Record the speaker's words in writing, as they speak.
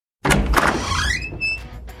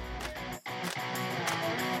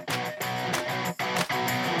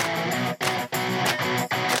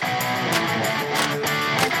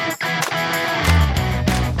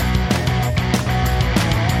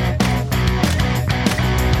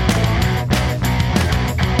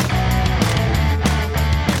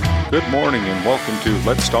Good morning and welcome to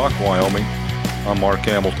Let's Talk Wyoming. I'm Mark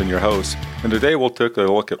Hamilton, your host, and today we'll take a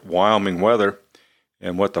look at Wyoming weather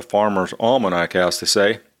and what the Farmer's Almanac has to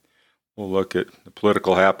say. We'll look at the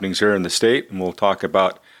political happenings here in the state, and we'll talk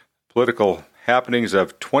about political happenings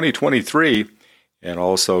of 2023 and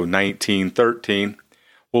also 1913.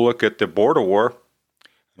 We'll look at the border war,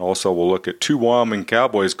 and also we'll look at two Wyoming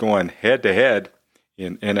Cowboys going head-to-head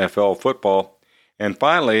in NFL football. And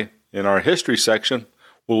finally, in our history section,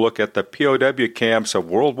 we'll look at the POW camps of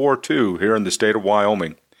World War II here in the state of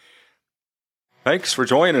Wyoming. Thanks for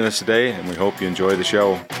joining us today, and we hope you enjoy the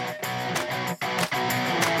show.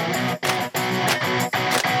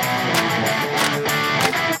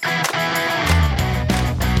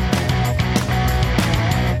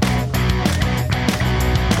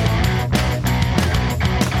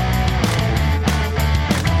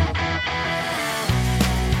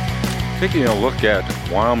 Taking a look at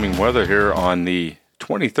Wyoming weather here on the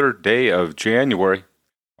 23rd day of January.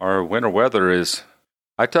 Our winter weather is,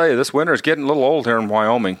 I tell you, this winter is getting a little old here in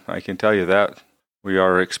Wyoming. I can tell you that. We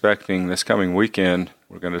are expecting this coming weekend,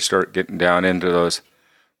 we're going to start getting down into those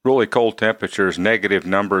really cold temperatures. Negative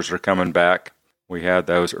numbers are coming back. We had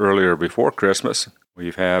those earlier before Christmas.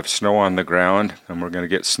 We have snow on the ground, and we're going to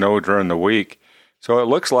get snow during the week. So it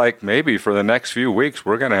looks like maybe for the next few weeks,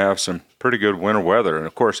 we're going to have some pretty good winter weather. And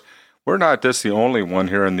of course, we're not just the only one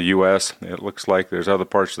here in the U.S. It looks like there's other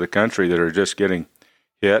parts of the country that are just getting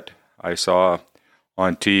hit. I saw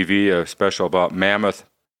on TV a special about Mammoth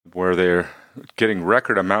where they're getting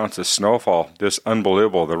record amounts of snowfall. Just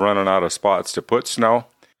unbelievable. They're running out of spots to put snow.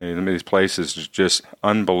 In these places, it's just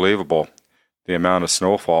unbelievable, the amount of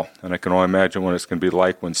snowfall. And I can only imagine what it's going to be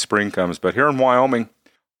like when spring comes. But here in Wyoming,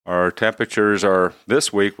 our temperatures are,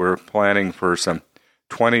 this week, we're planning for some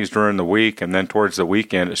 20s during the week, and then towards the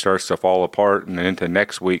weekend it starts to fall apart, and into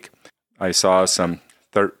next week I saw some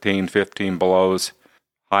 13, 15 belows,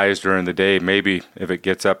 highs during the day. Maybe if it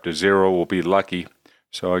gets up to zero, we'll be lucky.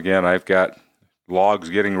 So again, I've got logs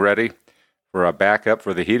getting ready for a backup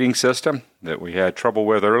for the heating system that we had trouble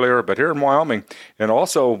with earlier. But here in Wyoming, and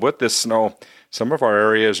also with this snow, some of our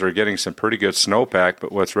areas are getting some pretty good snowpack.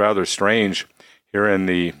 But what's rather strange, here in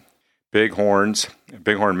the Bighorn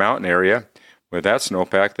Mountain area, with that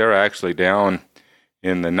snowpack, they're actually down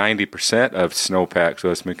in the 90% of snowpack, so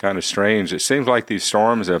it's been kind of strange. It seems like these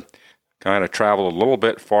storms have kind of traveled a little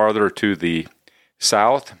bit farther to the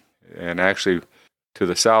south, and actually to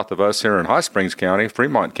the south of us here in Hot Springs County,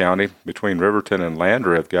 Fremont County, between Riverton and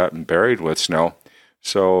Lander have gotten buried with snow.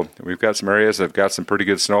 So we've got some areas that have got some pretty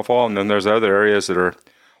good snowfall, and then there's other areas that are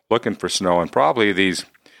looking for snow, and probably these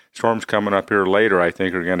storms coming up here later, I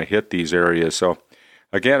think, are going to hit these areas. So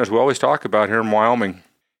again, as we always talk about here in Wyoming,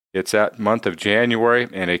 it's that month of January,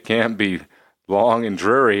 and it can be long and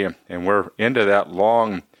dreary, and we're into that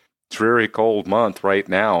long, dreary, cold month right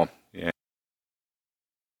now.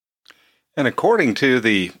 And according to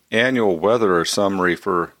the annual weather summary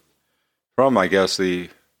from, I guess, the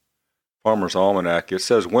Farmer's Almanac, it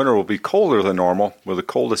says winter will be colder than normal, with the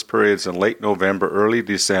coldest periods in late November, early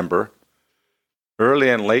December, early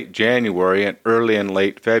and late January, and early and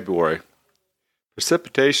late February.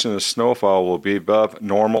 Precipitation and snowfall will be above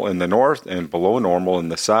normal in the north and below normal in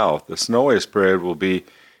the south. The snowiest period will be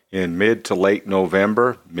in mid to late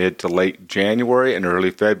November, mid to late January, and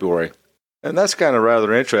early February. And that's kind of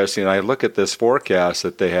rather interesting. I look at this forecast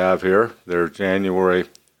that they have here, their January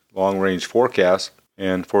long-range forecast,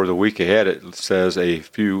 and for the week ahead it says a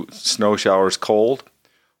few snow showers cold,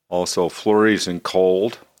 also flurries and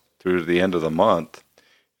cold through the end of the month.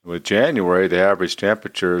 With January, the average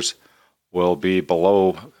temperatures will be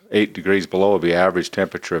below 8 degrees below the average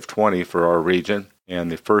temperature of 20 for our region. And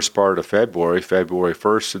the first part of February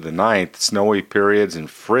 1st to the 9th, snowy periods and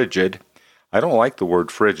frigid. I don't like the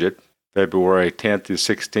word frigid. February 10th to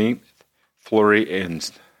 16th,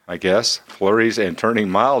 flurries and turning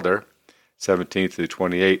milder. 17th to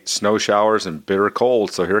 28th, snow showers and bitter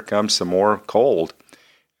cold. So here comes some more cold.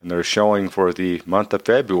 And they're showing for the month of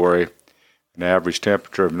February an average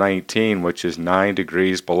temperature of 19, which is 9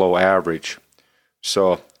 degrees below average.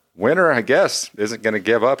 So winter, I guess, isn't going to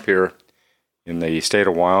give up here in the state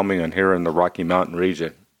of Wyoming and here in the Rocky Mountain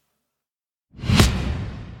region.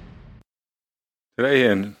 Today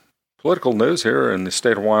in political news here in the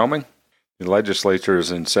state of Wyoming, the legislature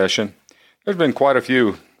is in session. There's been quite a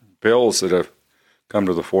few bills that have come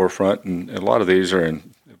to the forefront, and a lot of these are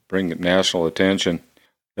bringing national attention.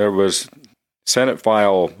 There was Senate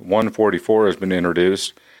File 144 has been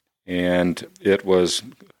introduced, and it was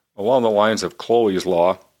along the lines of Chloe's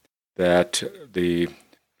Law that the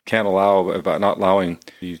can't allow about not allowing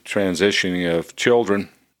the transitioning of children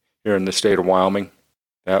here in the state of Wyoming.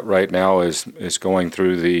 That right now is going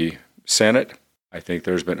through the Senate. I think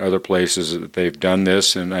there's been other places that they've done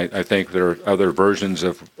this, and I think there are other versions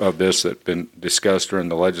of this that have been discussed during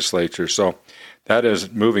the legislature. So that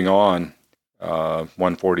is moving on,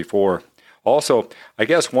 144. Also, I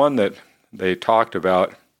guess one that they talked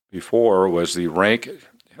about before was the rank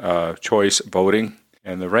choice voting.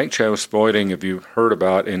 And the rank choice voting, if you've heard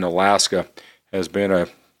about in Alaska, has been a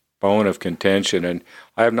bone of contention. And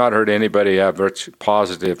I have not heard anybody have much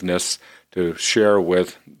positiveness to share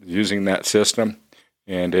with using that system.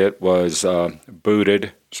 And it was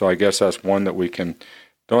booted. So I guess that's one that we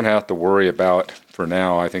don't have to worry about for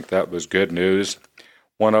now. I think that was good news.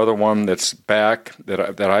 One other one that's back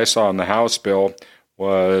that I saw in the House bill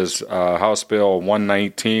was House Bill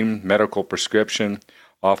 119, medical prescription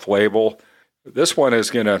off-label. This one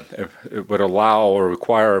is it would allow or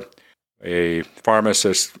require a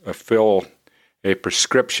pharmacist fill a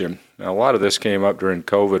prescription. Now, a lot of this came up during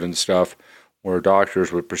COVID and stuff, where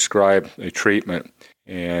doctors would prescribe a treatment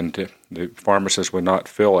and the pharmacist would not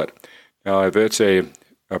fill it. Now, if it's a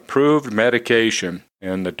approved medication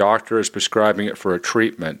and the doctor is prescribing it for a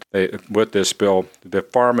treatment, with this bill, the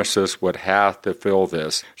pharmacist would have to fill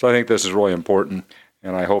this. So I think this is really important,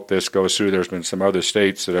 and I hope this goes through. There's been some other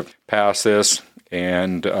states that have passed this,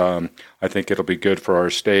 and I think it'll be good for our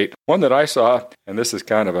state. One that I saw, and this is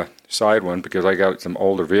kind of a side one because I got some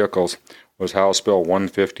older vehicles, was House Bill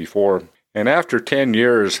 154. And after 10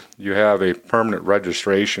 years, you have a permanent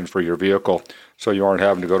registration for your vehicle, so you aren't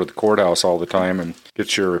having to go to the courthouse all the time and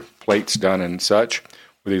get your plates done and such.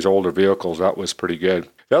 With these older vehicles, that was pretty good.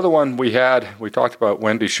 The other one we talked about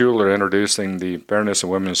Wendy Schuler introducing the Fairness in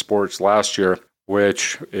Women's Sports last year,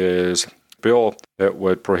 which is a bill that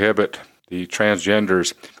would prohibit the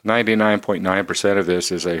transgenders. 99.9% of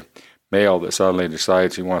this is a male that suddenly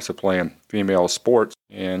decides he wants to play in female sports.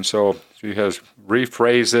 And so she has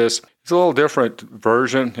rephrased this. It's a little different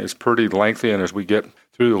version. It's pretty lengthy, and as we get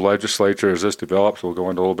through the legislature, as this develops, we'll go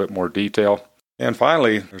into a little bit more detail. And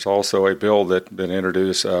finally, there's also a bill that's been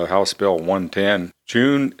introduced, House Bill 110,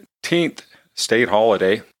 Juneteenth state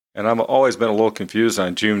holiday. And I've always been a little confused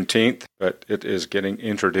on Juneteenth, but it is getting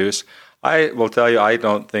introduced. I will tell you, I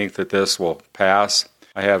don't think that this will pass.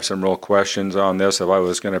 I have some real questions on this. If I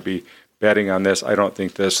was going to be betting on this, I don't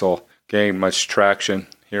think this will gain much traction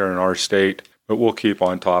here in our state, but we'll keep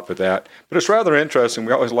on top of that. But it's rather interesting.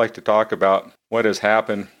 We always like to talk about what has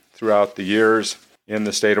happened throughout the years in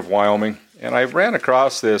the state of Wyoming. And I ran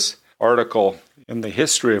across this article in the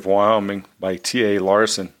history of Wyoming by T.A.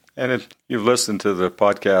 Larson. And if you've listened to the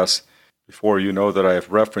podcast before, you know that I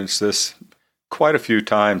have referenced this quite a few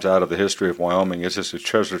times out of the history of Wyoming. It's just a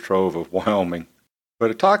treasure trove of Wyoming. But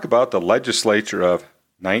to talk about the legislature of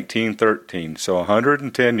 1913, so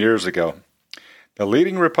 110 years ago, the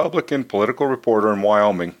leading Republican political reporter in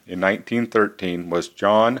Wyoming in 1913 was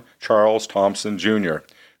John Charles Thompson, Jr.,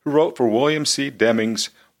 who wrote for William C. Deming's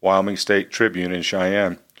Wyoming State Tribune in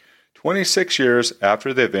Cheyenne. 26 years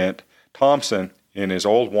after the event, Thompson, in his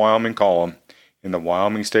Old Wyoming column in the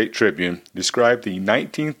Wyoming State Tribune, described the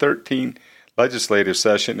 1913 legislative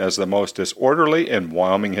session as the most disorderly in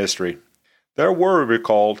Wyoming history. There were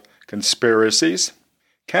recalled conspiracies,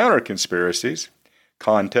 counter-conspiracies,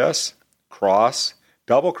 contests, cross,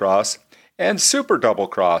 double-cross, and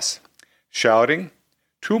super-double-cross, shouting,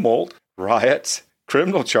 tumult, riots,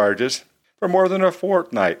 criminal charges for more than a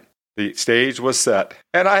fortnight. The stage was set.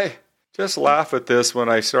 And I just laugh at this when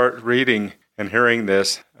I start reading and hearing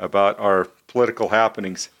this about our political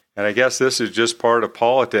happenings. And I guess this is just part of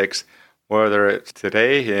politics, whether it's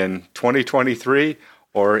today in 2023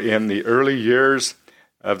 or in the early years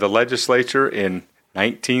of the legislature in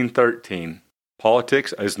 1913.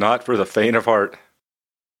 Politics is not for the faint of heart.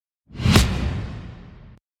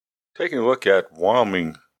 Taking a look at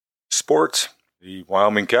Wyoming sports, the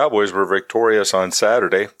Wyoming Cowboys were victorious on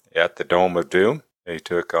Saturday at the Dome of Doom. They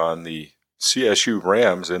took on the CSU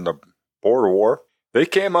Rams in the Border War. They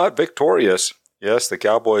came out victorious. Yes, the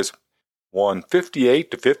Cowboys won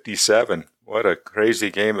 58-57. What a crazy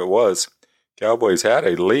game it was. Cowboys had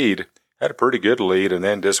a pretty good lead, and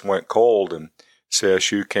then just went cold, and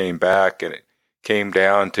CSU came back, and it came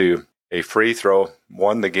down to a free throw,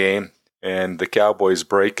 won the game, and the Cowboys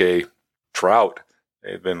break a drought.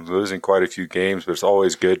 They've been losing quite a few games, but it's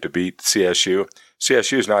always good to beat CSU.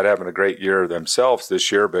 CSU's not having a great year themselves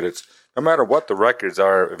this year, but it's no matter what the records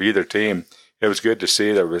are of either team, it was good to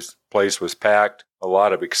see that the place was packed, a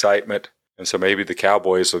lot of excitement. And so maybe the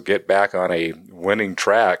Cowboys will get back on a winning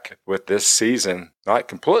track with this season. Not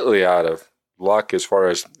completely out of luck as far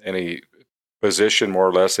as any position, more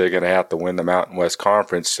or less. They're going to have to win the Mountain West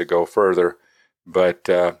Conference to go further. But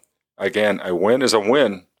again, a win is a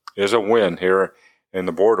win here in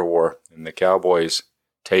the border war, and the Cowboys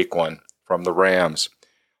take one from the Rams.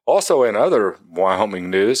 Also in other Wyoming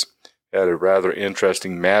news, had a rather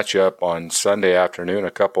interesting matchup on Sunday afternoon.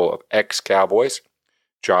 A couple of ex-Cowboys,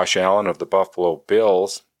 Josh Allen of the Buffalo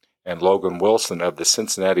Bills and Logan Wilson of the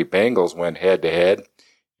Cincinnati Bengals, went head-to-head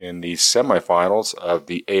in the semifinals of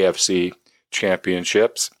the AFC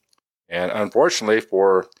Championships. And unfortunately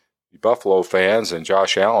for the Buffalo fans and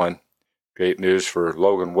Josh Allen, great news for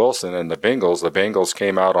Logan Wilson and the Bengals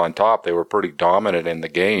came out on top. They were pretty dominant in the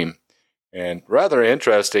game. And rather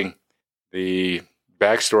interesting, the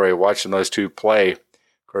backstory of watching those two play. Of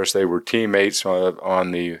course, they were teammates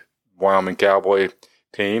on the Wyoming Cowboy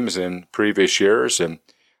teams in previous years. And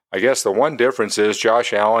I guess the one difference is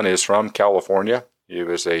Josh Allen is from California. He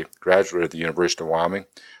was a graduate of the University of Wyoming,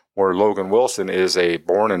 where Logan Wilson is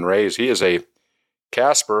born and raised. He is a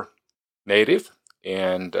Casper native.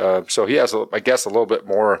 And so he has, I guess, a little bit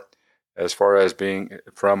more as far as being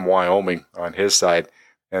from Wyoming on his side.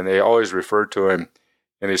 And they always referred to him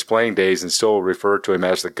in his playing days and still refer to him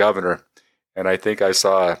as the governor. And I think I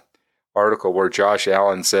saw an article where Josh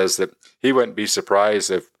Allen says that he wouldn't be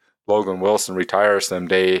surprised if Logan Wilson retires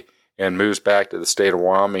someday and moves back to the state of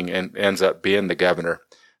Wyoming and ends up being the governor.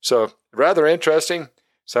 So rather interesting.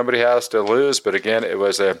 Somebody has to lose, but again, it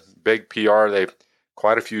was a big PR.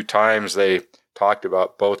 Quite a few times they talked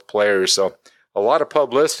about both players. So a lot of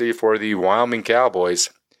publicity for the Wyoming Cowboys.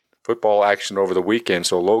 Football action over the weekend.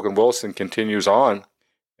 So Logan Wilson continues on.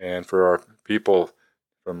 And for our people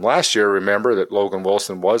from last year, remember that Logan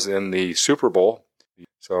Wilson was in the Super Bowl.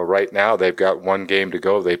 So right now they've got one game to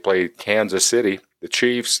go. They play Kansas City, the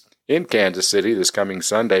Chiefs in Kansas City this coming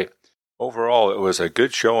Sunday. Overall, it was a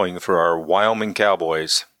good showing for our Wyoming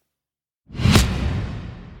Cowboys.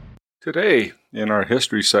 Today, in our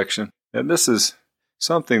history section, and this is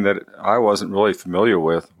something that I wasn't really familiar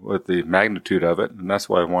with the magnitude of it, and that's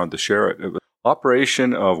why I wanted to share it. It was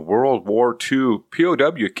operation of World War II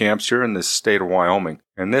POW camps here in the state of Wyoming.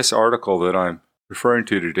 And this article that I'm referring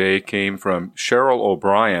to today came from Cheryl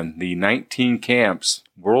O'Brien, the 19 camps,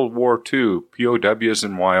 World War II POWs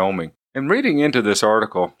in Wyoming. And reading into this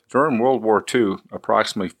article, during World War II,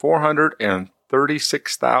 approximately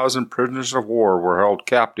 436,000 prisoners of war were held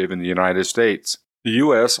captive in the United States. The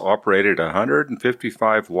U.S. operated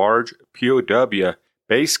 155 large POW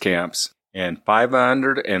base camps and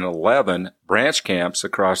 511 branch camps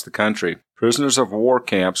across the country. Prisoners of war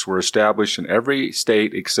camps were established in every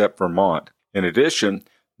state except Vermont. In addition,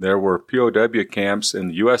 there were POW camps in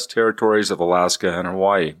the U.S. territories of Alaska and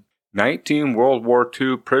Hawaii. 19 World War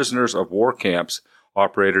II prisoners of war camps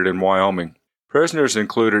operated in Wyoming. Prisoners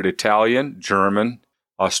included Italian, German,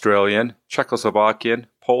 Australian, Czechoslovakian,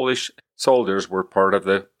 Polish soldiers were part of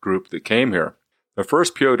the group that came here. The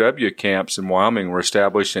first POW camps in Wyoming were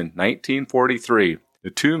established in 1943. The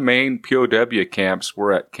two main POW camps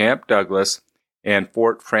were at Camp Douglas and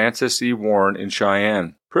Fort Francis E. Warren in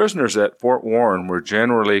Cheyenne. Prisoners at Fort Warren were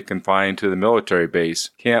generally confined to the military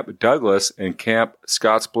base. Camp Douglas and Camp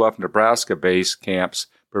Scottsbluff, Nebraska base camps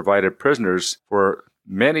provided prisoners for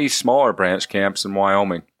many smaller branch camps in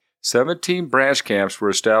Wyoming. 17 branch camps were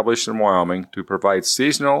established in Wyoming to provide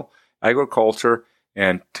seasonal agriculture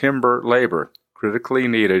and timber labor, critically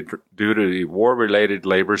needed due to the war-related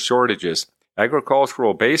labor shortages.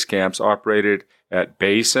 Agricultural base camps operated at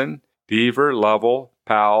Basin, Beaver, Lovell,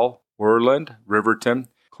 Powell, Worland, Riverton,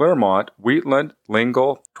 Claremont, Wheatland,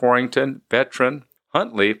 Lingle, Torrington, Veteran,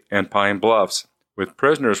 Huntley, and Pine Bluffs, with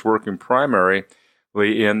prisoners working primarily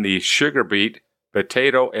in the sugar beet,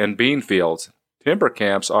 potato, and bean fields. Timber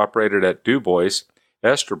camps operated at Dubois,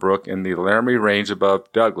 Esterbrook in the Laramie Range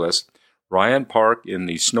above Douglas, Ryan Park in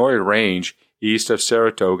the Snowy Range east of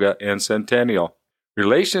Saratoga, and Centennial.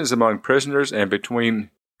 Relations among prisoners and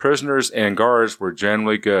between prisoners and guards were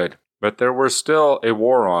generally good, but there was still a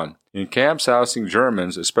war on. In camps housing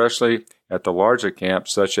Germans, especially at the larger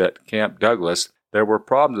camps such as Camp Douglas, there were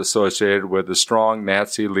problems associated with the strong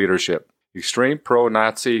Nazi leadership. Extreme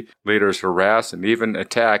pro-Nazi leaders harassed and even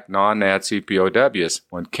attacked non-Nazi POWs.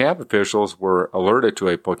 When camp officials were alerted to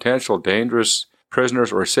a potential dangerous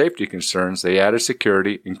prisoners or safety concerns, they added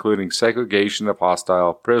security, including segregation of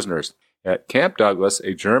hostile prisoners. At Camp Douglas,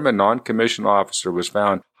 a German non-commissioned officer was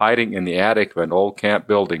found hiding in the attic of an old camp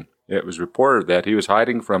building. It was reported that he was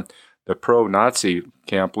hiding from the pro-Nazi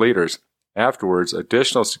camp leaders. Afterwards,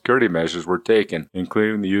 additional security measures were taken,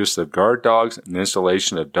 including the use of guard dogs and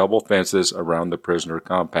installation of double fences around the prisoner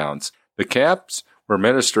compounds. The camps were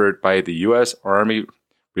administered by the U.S. Army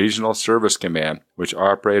Regional Service Command, which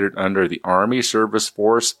operated under the Army Service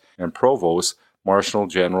Force and Provost Marshal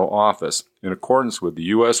General Office, in accordance with the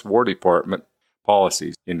U.S. War Department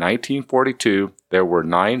policies. In 1942, there were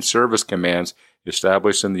 9 service commands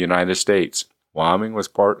established in the United States. Wyoming was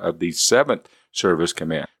part of the 7th Service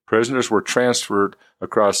Command. Prisoners were transferred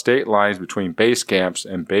across state lines between base camps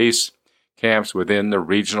and base camps within the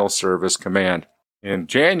Regional Service Command. In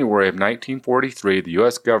January of 1943, the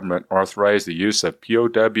U.S. government authorized the use of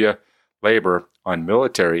POW labor on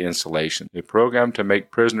military installations. A program to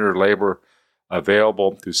make prisoner labor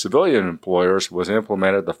available to civilian employers was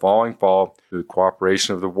implemented the following fall through the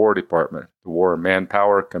cooperation of the War Department, the War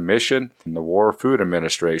Manpower Commission, and the War Food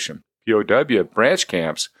Administration. POW branch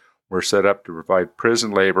camps were set up to provide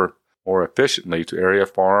prison labor more efficiently to area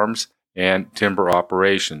farms and timber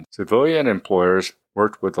operations. Civilian employers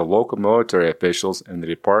worked with the local military officials and the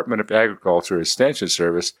Department of Agriculture Extension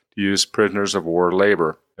Service to use prisoners of war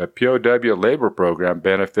labor. The POW labor program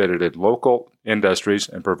benefited local industries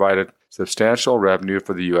and provided substantial revenue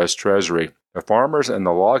for the U.S. Treasury. The farmers and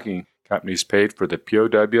the logging companies paid for the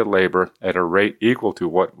POW labor at a rate equal to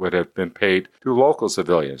what would have been paid to local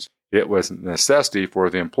civilians. It was a necessity for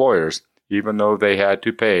the employers, even though they had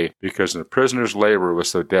to pay because the prisoners' labor was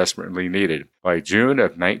so desperately needed. By June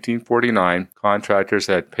of 1949, contractors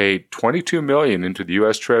had paid $22 million into the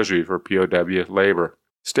U.S. Treasury for POW labor.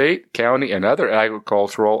 State, county, and other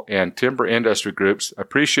agricultural and timber industry groups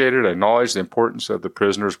appreciated and acknowledged the importance of the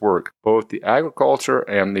prisoners' work. Both the agriculture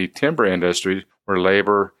and the timber industry were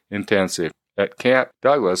labor-intensive. At Camp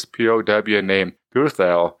Douglas, POW named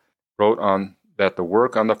Guthal wrote on that the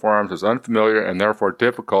work on the farms was unfamiliar and therefore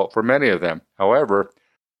difficult for many of them. However,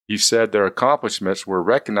 he said their accomplishments were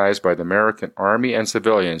recognized by the American Army and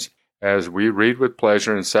civilians, as we read with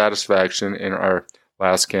pleasure and satisfaction in our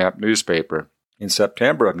last camp newspaper. In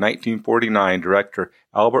September of 1949, Director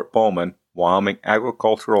Albert Bowman, Wyoming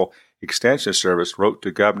Agricultural Extension Service, wrote to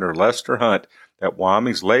Governor Lester Hunt that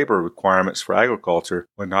Wyoming's labor requirements for agriculture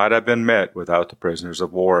would not have been met without the prisoners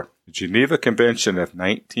of war. The Geneva Convention of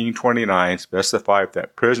 1929 specified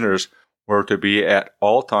that prisoners were to be at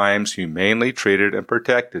all times humanely treated and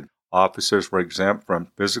protected. Officers were exempt from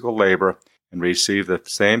physical labor and received the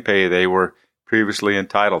same pay they were previously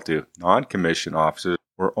entitled to. Non-commissioned officers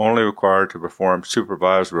were only required to perform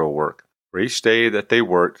supervisorial work. For each day that they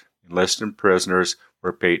worked, enlisted prisoners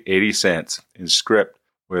were paid 80 cents in scrip,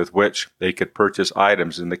 with which they could purchase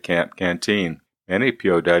items in the camp canteen. Many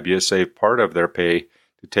POWs saved part of their pay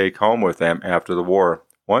to take home with them after the war.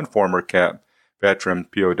 One former camp veteran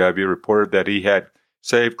POW reported that he had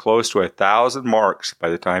saved close to 1,000 marks by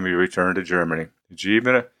the time he returned to Germany. The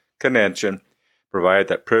Geneva Convention provided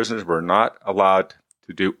that prisoners were not allowed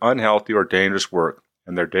to do unhealthy or dangerous work,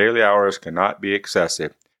 and their daily hours cannot be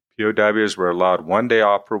excessive. POWs were allowed 1 day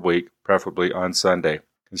off per week, preferably on Sunday.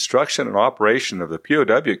 Construction and operation of the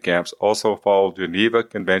POW camps also followed Geneva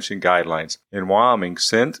Convention guidelines. In Wyoming,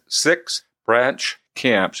 6 branch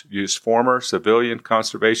camps used former Civilian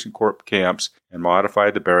Conservation Corps camps and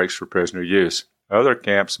modified the barracks for prisoner use. Other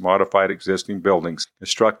camps modified existing buildings,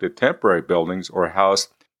 constructed temporary buildings, or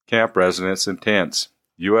housed camp residents in tents.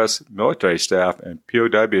 U.S. military staff and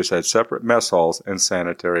POWs had separate mess halls and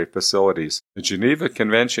sanitary facilities. The Geneva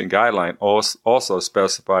Convention guideline also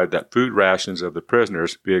specified that food rations of the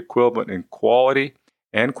prisoners be equivalent in quality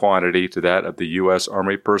and quantity to that of the U.S.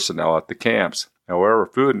 Army personnel at the camps. However,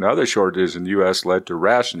 food and other shortages in the U.S. led to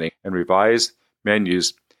rationing and revised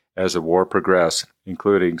menus as the war progressed,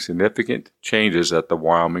 including significant changes at the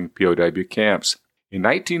Wyoming POW camps. In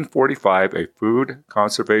 1945, a food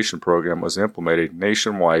conservation program was implemented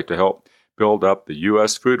nationwide to help build up the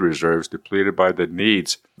U.S. food reserves depleted by the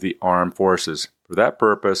needs of the armed forces. For that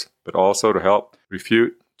purpose, but also to help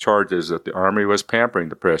refute charges that the Army was pampering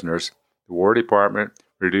the prisoners, the War Department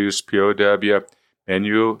reduced POW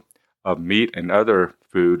menu of meat and other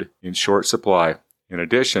food in short supply. In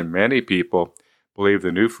addition, many people believe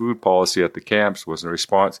the new food policy at the camps was in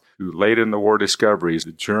response to late-in-the-war discoveries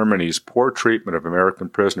of Germany's poor treatment of American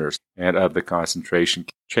prisoners and of the concentration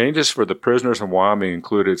camps. Changes for the prisoners in Wyoming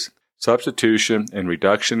included substitution and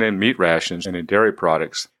reduction in meat rations and in dairy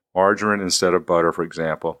products, margarine instead of butter, for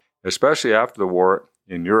example. Especially after the war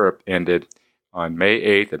in Europe ended on May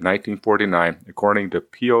 8th of 1949, according to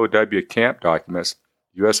POW camp documents,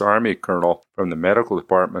 U.S. Army colonel from the medical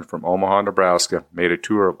department from Omaha, Nebraska, made a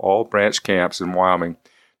tour of all branch camps in Wyoming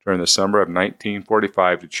during the summer of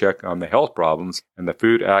 1945 to check on the health problems and the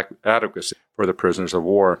food adequacy for the prisoners of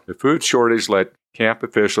war. The food shortage led camp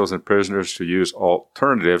officials and prisoners to use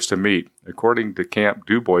alternatives to meat. According to Camp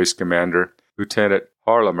Du Bois commander Lieutenant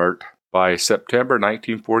Harlemert, by September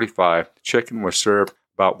 1945, chicken was served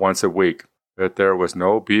about once a week. that there was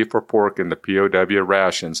no beef or pork in the POW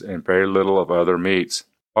rations and very little of other meats.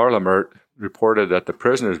 Parliament reported that the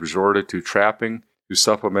prisoners resorted to trapping to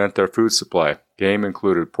supplement their food supply. Game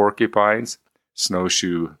included porcupines,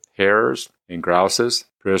 snowshoe hares, and grouses.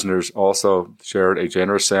 Prisoners also shared a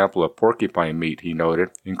generous sample of porcupine meat, he noted,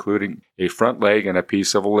 including a front leg and a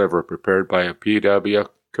piece of a liver prepared by a POW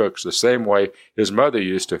cook the same way his mother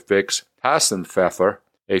used to fix Hassenpfeffer,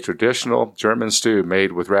 a traditional German stew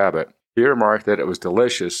made with rabbit. He remarked that it was a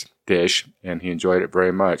delicious dish, and he enjoyed it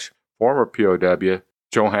very much. Former POW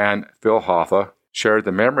Johann Vilhofer shared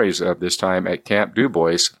the memories of this time at Camp Du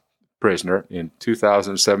Bois prisoner in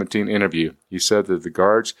 2017 interview. He said that the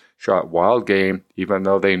guards shot wild game even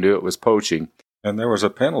though they knew it was poaching, and there was a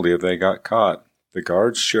penalty if they got caught. The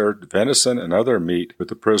guards shared venison and other meat with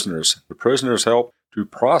the prisoners. The prisoners helped to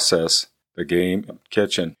process the game in the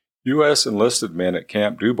kitchen. U.S. enlisted men at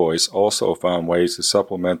Camp Du Bois also found ways to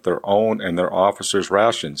supplement their own and their officers'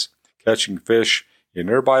 rations, catching fish in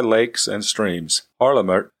nearby lakes and streams.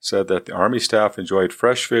 Parliament said that the Army staff enjoyed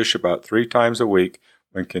fresh fish about 3 times a week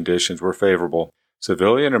when conditions were favorable.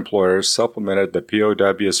 Civilian employers supplemented the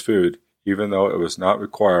POW's food, even though it was not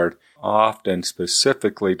required, often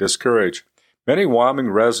specifically discouraged. Many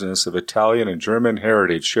Wyoming residents of Italian and German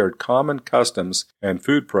heritage shared common customs and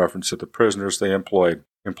food preferences of the prisoners they employed.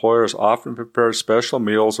 Employers often prepared special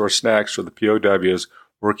meals or snacks for the POWs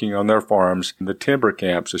working on their farms in the timber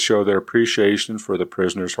camps to show their appreciation for the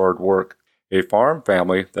prisoners' hard work. A farm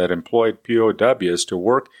family that employed POWs to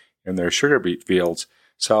work in their sugar beet fields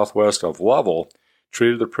southwest of Lovell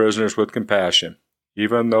treated the prisoners with compassion,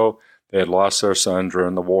 even though they had lost their son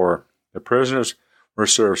during the war. The prisoners were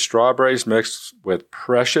served strawberries mixed with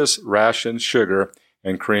precious rationed sugar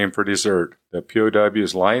and cream for dessert. The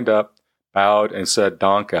POWs lined up, bowed, and said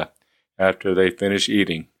Danke after they finished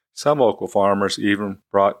eating. Some local farmers even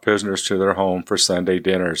brought prisoners to their home for Sunday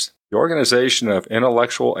dinners. The organization of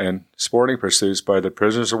intellectual and sporting pursuits by the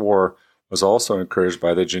prisoners of war was also encouraged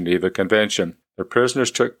by the Geneva Convention. The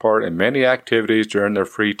prisoners took part in many activities during their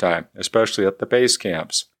free time, especially at the base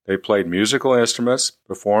camps. They played musical instruments,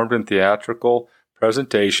 performed in theatrical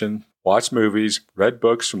presentation, watched movies, read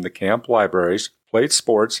books from the camp libraries, played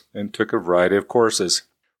sports, and took a variety of courses.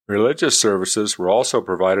 Religious services were also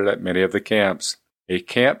provided at many of the camps. A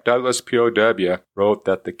Camp Douglas POW wrote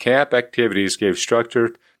that the camp activities gave structure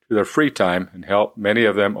to their free time and helped many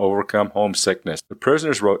of them overcome homesickness. The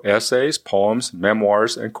prisoners wrote essays, poems,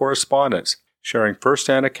 memoirs, and correspondence, sharing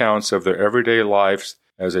first-hand accounts of their everyday lives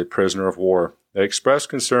as a prisoner of war. They expressed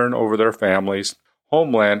concern over their families,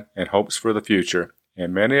 homeland, and hopes for the future,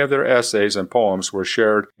 and many of their essays and poems were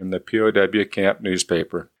shared in the POW camp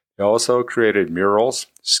newspaper. They also created murals,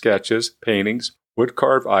 sketches, paintings,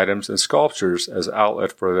 wood-carved items, and sculptures as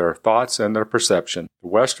outlet for their thoughts and their perception. The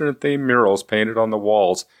Western-themed murals painted on the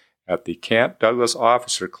walls at the Camp Douglas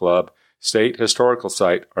Officer Club State Historical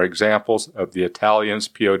Site are examples of the Italians'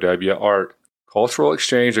 POW art. Cultural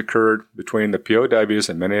exchange occurred between the POWs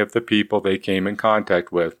and many of the people they came in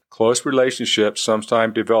contact with. Close relationships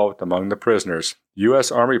sometimes developed among the prisoners,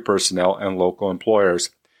 U.S. Army personnel, and local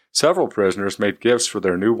employers. Several prisoners made gifts for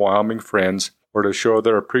their new Wyoming friends or to show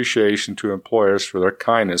their appreciation to employers for their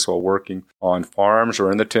kindness while working on farms or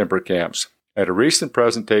in the timber camps. At a recent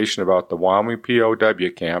presentation about the Wyoming POW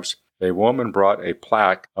camps, a woman brought a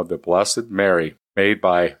plaque of the Blessed Mary made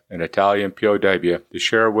by an Italian POW to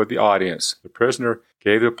share with the audience. The prisoner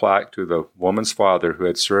gave the plaque to the woman's father, who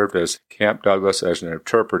had served as Camp Douglas as an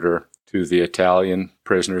interpreter to the Italian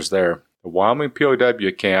prisoners there. The Wyoming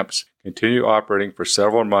POW camps continued operating for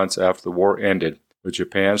several months after the war ended, with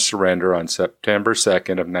Japan's surrender on September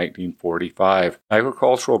 2nd of 1945.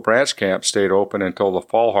 Agricultural branch camps stayed open until the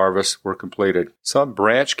fall harvests were completed. Some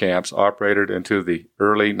branch camps operated into the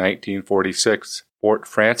early 1946. Fort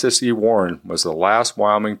Francis E. Warren was the last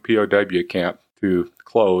Wyoming POW camp to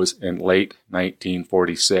close in late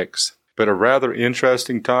 1946. But a rather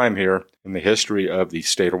interesting time here in the history of the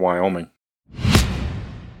state of Wyoming.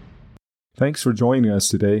 Thanks for joining us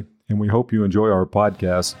today, and we hope you enjoy our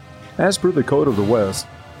podcast. As per the code of the West,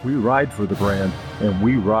 we ride for the brand, and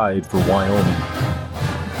we ride for Wyoming.